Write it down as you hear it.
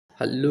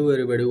Hello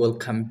everybody,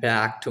 welcome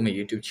back to my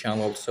YouTube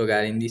channel. So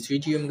guys, in this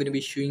video I'm going to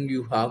be showing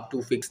you how to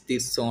fix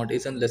this sound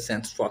isn't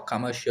licensed for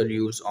commercial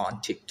use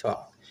on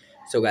TikTok.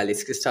 So guys,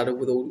 let's get started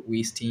without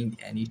wasting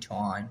any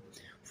time.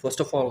 First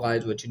of all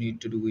guys, what you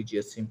need to do is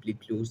just simply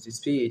close this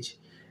page,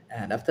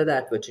 and after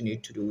that what you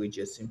need to do is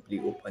just simply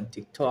open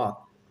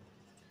TikTok.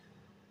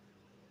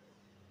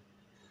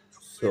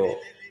 So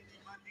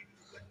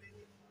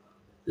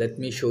let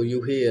me show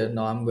you here.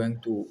 Now I'm going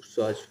to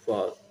search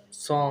for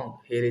song.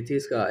 Here it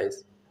is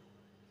guys.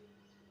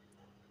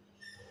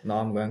 Now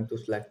I'm going to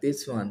select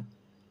this one.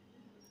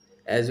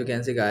 As you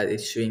can see guys,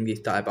 it's showing this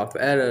type of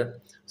error.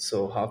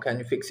 So how can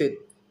you fix it?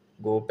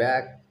 Go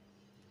back,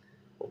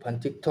 open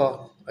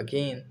TikTok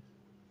again,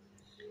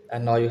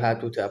 and now you have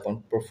to tap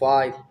on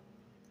profile,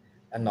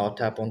 and now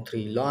tap on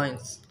three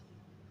lines.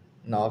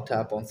 Now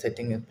tap on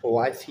setting and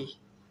privacy,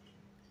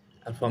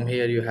 and from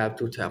here you have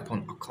to tap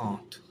on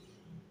account.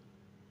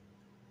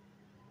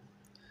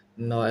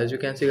 Now as you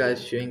can see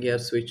guys, showing here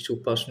switch to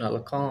personal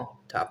account.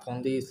 Tap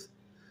on this.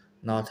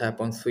 Now tap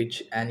on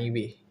switch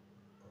anyway.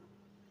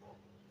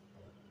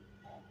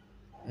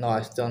 Now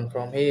it's done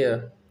from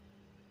here.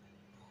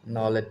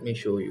 Now let me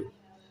show you.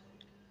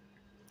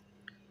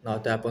 Now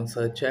tap on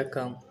search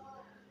account.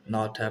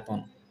 Now tap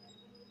on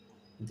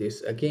this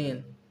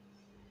again.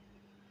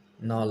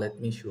 Now let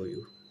me show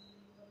you.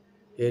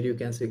 Here you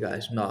can see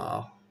guys,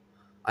 now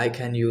I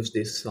can use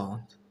this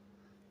sound.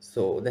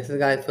 So this is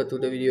guys for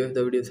today video. If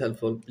the video is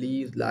helpful,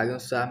 please like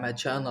and subscribe my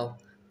channel.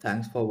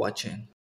 Thanks for watching.